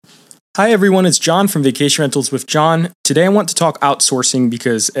Hi everyone, it's John from Vacation Rentals with John. Today I want to talk outsourcing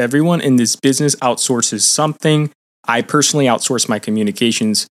because everyone in this business outsources something. I personally outsource my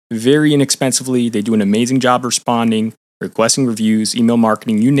communications very inexpensively. They do an amazing job responding, requesting reviews, email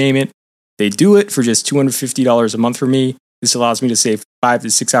marketing, you name it. They do it for just $250 a month for me. This allows me to save 5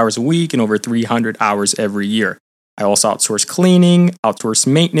 to 6 hours a week and over 300 hours every year. I also outsource cleaning, outsource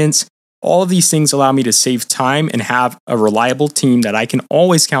maintenance. All of these things allow me to save time and have a reliable team that I can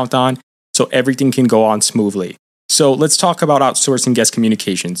always count on so everything can go on smoothly. So let's talk about outsourcing guest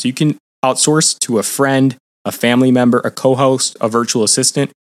communications. You can outsource to a friend, a family member, a co-host, a virtual assistant,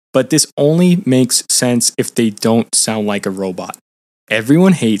 but this only makes sense if they don't sound like a robot.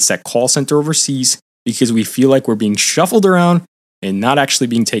 Everyone hates that call center overseas because we feel like we're being shuffled around and not actually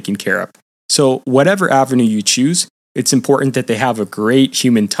being taken care of. So whatever avenue you choose, it's important that they have a great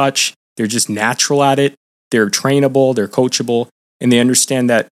human touch. They're just natural at it. They're trainable, they're coachable, and they understand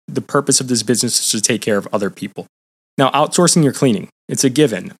that the purpose of this business is to take care of other people. Now, outsourcing your cleaning, it's a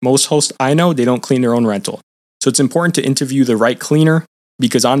given. Most hosts I know, they don't clean their own rental. So it's important to interview the right cleaner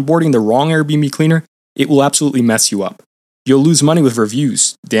because onboarding the wrong Airbnb cleaner, it will absolutely mess you up. You'll lose money with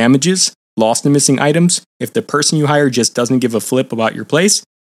reviews, damages, lost and missing items. If the person you hire just doesn't give a flip about your place,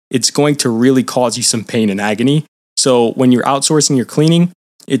 it's going to really cause you some pain and agony. So when you're outsourcing your cleaning,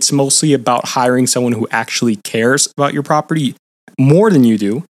 it's mostly about hiring someone who actually cares about your property more than you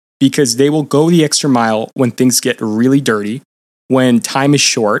do, because they will go the extra mile when things get really dirty, when time is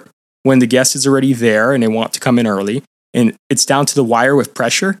short, when the guest is already there and they want to come in early, and it's down to the wire with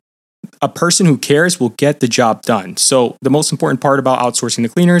pressure. A person who cares will get the job done. So the most important part about outsourcing the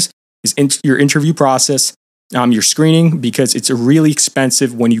cleaners is your interview process, your screening, because it's really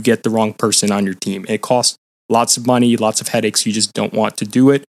expensive when you get the wrong person on your team. It costs lots of money, lots of headaches. You just don't want to do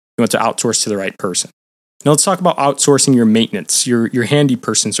it. You want to outsource to the right person. Now let's talk about outsourcing your maintenance, your handy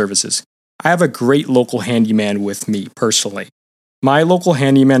person services. I have a great local handyman with me personally. My local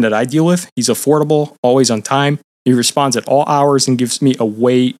handyman that I deal with, he's affordable, always on time. He responds at all hours and gives me a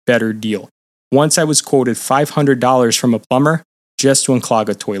way better deal. Once I was quoted $500 from a plumber just to unclog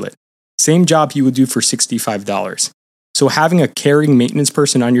a toilet. Same job he would do for $65. So having a caring maintenance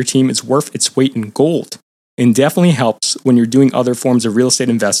person on your team is worth its weight in gold, and definitely helps when you're doing other forms of real estate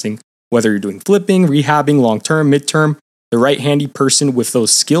investing, whether you're doing flipping, rehabbing, long-term, mid-term. The right handy person with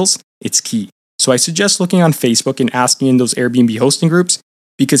those skills, it's key. So I suggest looking on Facebook and asking in those Airbnb hosting groups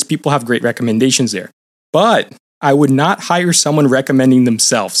because people have great recommendations there. But I would not hire someone recommending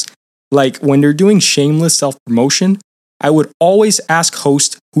themselves. Like when they're doing shameless self-promotion, I would always ask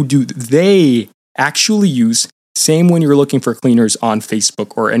hosts who do they actually use, same when you're looking for cleaners on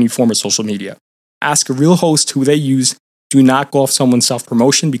Facebook or any form of social media. Ask a real host who they use. Do not go off someone's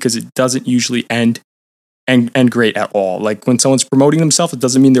self-promotion because it doesn't usually end great at all. Like when someone's promoting themselves, it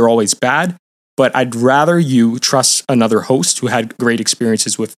doesn't mean they're always bad, but I'd rather you trust another host who had great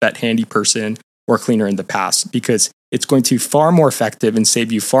experiences with that handy person or cleaner in the past, because it's going to be far more effective and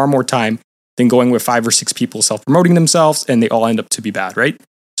save you far more time than going with 5 or 6 people self-promoting themselves and they all end up to be bad, right?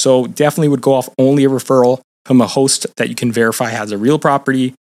 So definitely would go off only a referral from a host that you can verify has a real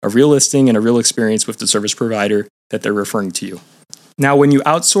property, a real listing, and a real experience with the service provider that they're referring to you. Now, when you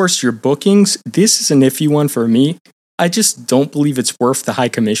outsource your bookings, this is an iffy one for me. I just don't believe it's worth the high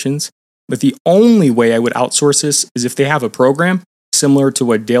commissions. But the only way I would outsource this is if they have a program similar to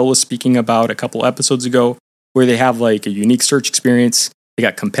what Dale was speaking about a couple episodes ago, where they have like a unique search experience. They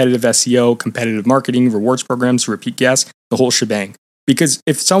got competitive SEO, competitive marketing, rewards programs, repeat guests, the whole shebang. Because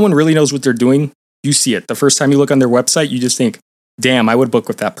if someone really knows what they're doing, you see it. The first time you look on their website, you just think, damn, I would book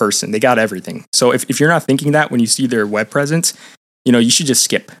with that person. They got everything. So if you're not thinking that when you see their web presence, you should just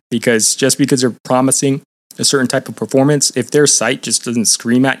skip, because just because they're promising a certain type of performance, if their site just doesn't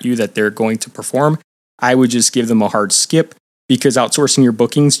scream at you that they're going to perform, I would just give them a hard skip, because outsourcing your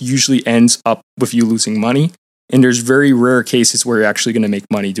bookings usually ends up with you losing money. And there's very rare cases where you're actually going to make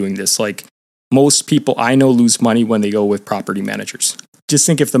money doing this. Like most people I know lose money when they go with property managers. Just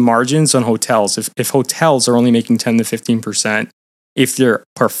think if the margins on hotels, if hotels are only making 10 to 15%, if they're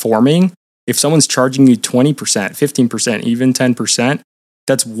performing, if someone's charging you 20%, 15%, even 10%,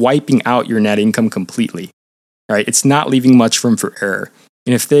 that's wiping out your net income completely, right? It's not leaving much room for error.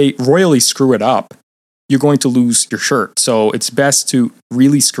 And if they royally screw it up, you're going to lose your shirt. So it's best to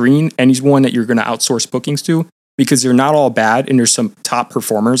really screen anyone that you're going to outsource bookings to, because they're not all bad and there's some top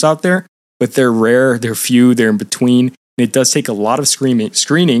performers out there, but they're rare, they're few, they're in between. And it does take a lot of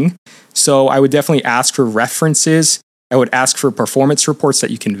screening. So I would definitely ask for references. I would ask for performance reports that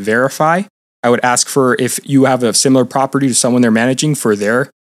you can verify. I would ask for, if you have a similar property to someone they're managing, for their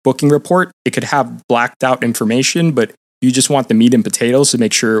booking report. It could have blacked out information, but You just want the meat and potatoes to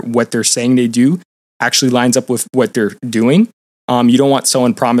make sure what they're saying they do actually lines up with what they're doing. You don't want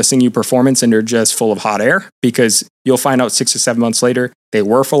someone promising you performance and they're just full of hot air, because you'll find out 6 to 7 months later they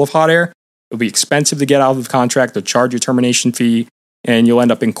were full of hot air. It'll be expensive to get out of the contract. They'll charge you a termination fee, and you'll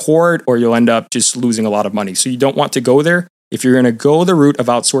end up in court, or you'll end up just losing a lot of money. So you don't want to go there. If you're going to go the route of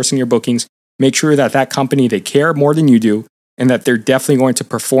outsourcing your bookings, make sure that that company, they care more than you do, and that they're definitely going to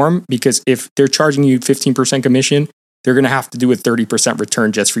perform, because if they're charging you 15% commission, they're going to have to do a 30%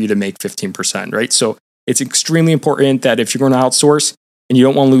 return just for you to make 15%, right? So it's extremely important that if you're going to outsource and you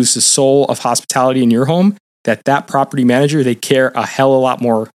don't want to lose the soul of hospitality in your home, that property manager, they care a hell of a lot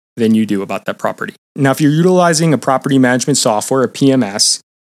more than you do about that property. Now, if you're utilizing a property management software, a PMS,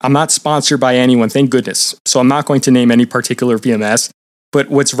 I'm not sponsored by anyone, thank goodness. So I'm not going to name any particular PMS, but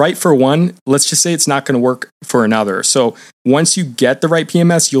what's right for one, let's just say it's not going to work for another. So once you get the right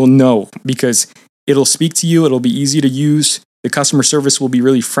PMS, you'll know, because it'll speak to you, it'll be easy to use, the customer service will be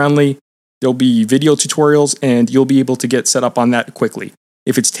really friendly, there'll be video tutorials, and you'll be able to get set up on that quickly.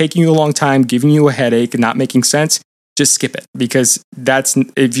 If it's taking you a long time, giving you a headache, and not making sense, just skip it, because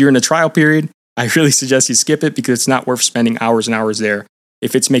if you're in a trial period, I really suggest you skip it, because it's not worth spending hours and hours there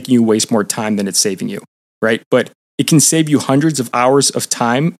if it's making you waste more time than it's saving you, right? But it can save you hundreds of hours of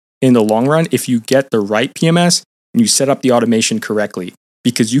time in the long run if you get the right PMS and you set up the automation correctly,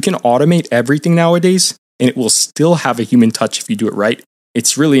 because you can automate everything nowadays and it will still have a human touch if you do it right.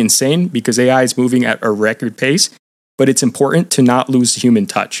 It's really insane because AI is moving at a record pace, but it's important to not lose the human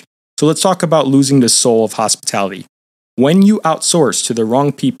touch. So let's talk about losing the soul of hospitality. When you outsource to the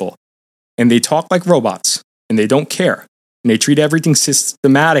wrong people and they talk like robots and they don't care and they treat everything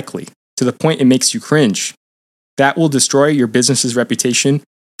systematically to the point it makes you cringe, that will destroy your business's reputation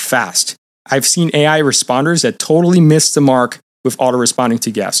fast. I've seen AI responders that totally miss the mark with auto-responding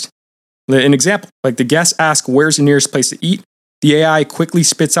to guests. An example, like the guests ask, where's the nearest place to eat? The AI quickly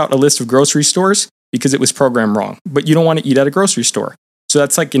spits out a list of grocery stores because it was programmed wrong. But you don't want to eat at a grocery store. So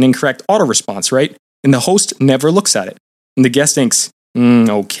that's like an incorrect auto response, right? And the host never looks at it. And the guest thinks,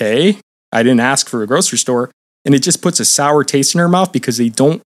 okay, I didn't ask for a grocery store. And it just puts a sour taste in their mouth because they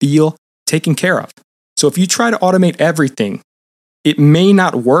don't feel taken care of. So if you try to automate everything, it may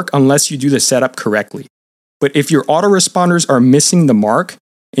not work unless you do the setup correctly. But if your autoresponders are missing the mark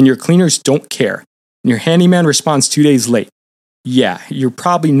and your cleaners don't care, and your handyman responds 2 days late, yeah, you're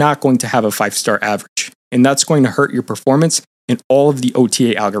probably not going to have a 5-star average. And that's going to hurt your performance in all of the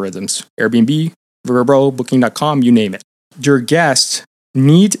OTA algorithms. Airbnb, Vrbo, Booking.com, you name it. Your guests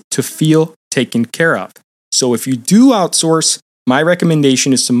need to feel taken care of. So if you do outsource, my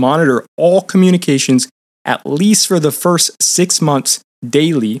recommendation is to monitor all communications at least for the first 6 months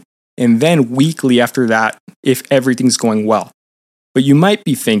daily, and then weekly after that if everything's going well. But you might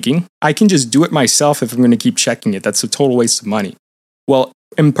be thinking, I can just do it myself if I'm going to keep checking it. That's a total waste of money. Well,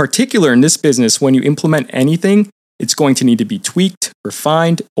 in particular in this business, when you implement anything, it's going to need to be tweaked,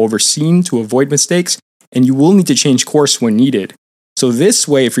 refined, overseen to avoid mistakes, and you will need to change course when needed. So this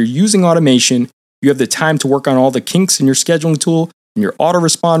way, if you're using automation, you have the time to work on all the kinks in your scheduling tool, in your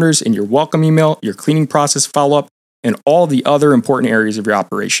autoresponders, in your welcome email, your cleaning process follow-up, and all the other important areas of your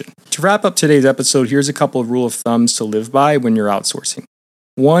operation. To wrap up today's episode, here's a couple of rule of thumbs to live by when you're outsourcing.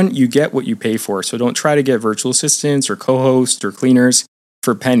 1, you get what you pay for. So don't try to get virtual assistants or co-hosts or cleaners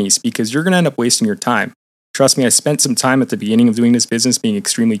for pennies, because you're going to end up wasting your time. Trust me, I spent some time at the beginning of doing this business being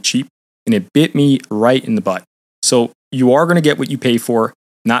extremely cheap, and it bit me right in the butt. So you are going to get what you pay for.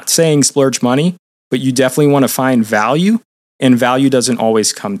 Not saying splurge money, but you definitely want to find value, and value doesn't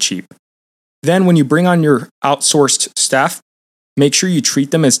always come cheap. Then when you bring on your outsourced staff, make sure you treat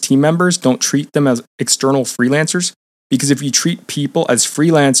them as team members. Don't treat them as external freelancers, because if you treat people as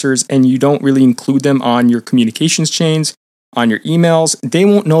freelancers and you don't really include them on your communications chains, on your emails, they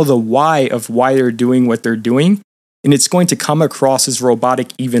won't know the why of why they're doing what they're doing. And it's going to come across as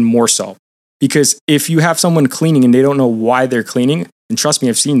robotic even more so. Because if you have someone cleaning and they don't know why they're cleaning, and trust me,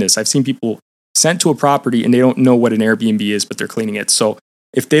 I've seen this. I've seen people sent to a property and they don't know what an Airbnb is, but they're cleaning it. So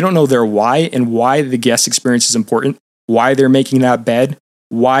if they don't know their why and why the guest experience is important, why they're making that bed,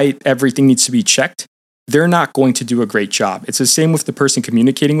 why everything needs to be checked, they're not going to do a great job. It's the same with the person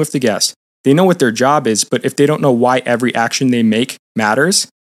communicating with the guest. They know what their job is, but if they don't know why every action they make matters,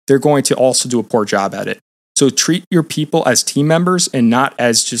 they're going to also do a poor job at it. So treat your people as team members and not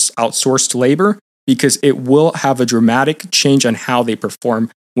as just outsourced labor, because it will have a dramatic change on how they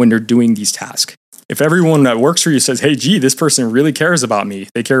perform when they're doing these tasks. If everyone that works for you says, hey, gee, this person really cares about me,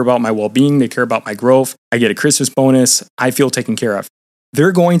 they care about my well-being, they care about my growth, I get a Christmas bonus, I feel taken care of,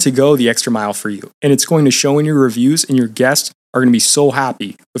 they're going to go the extra mile for you. And it's going to show in your reviews, and your guests are going to be so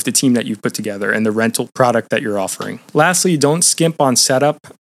happy with the team that you've put together and the rental product that you're offering. Lastly, don't skimp on setup,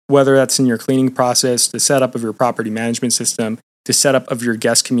 whether that's in your cleaning process, the setup of your property management system, the setup of your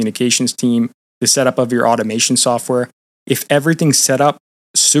guest communications team, the setup of your automation software. If everything's set up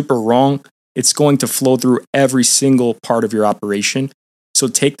super wrong, it's going to flow through every single part of your operation. So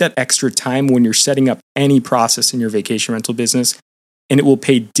take that extra time when you're setting up any process in your vacation rental business, and it will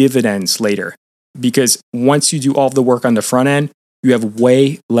pay dividends later. Because once you do all of the work on the front end, you have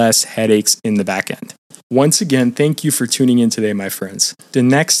way less headaches in the back end. Once again, thank you for tuning in today, my friends. The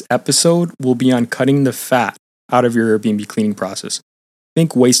next episode will be on cutting the fat out of your Airbnb cleaning process.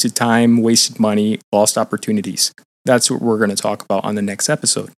 Think wasted time, wasted money, lost opportunities. That's what we're going to talk about on the next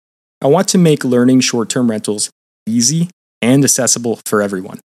episode. I want to make learning short-term rentals easy and accessible for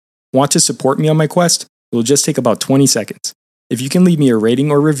everyone. Want to support me on my quest? It will just take about 20 seconds. If you can leave me a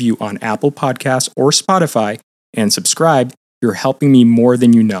rating or review on Apple Podcasts or Spotify and subscribe, you're helping me more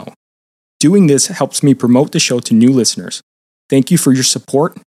than you know. Doing this helps me promote the show to new listeners. Thank you for your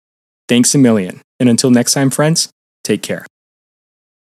support. Thanks a million. And until next time, friends, take care.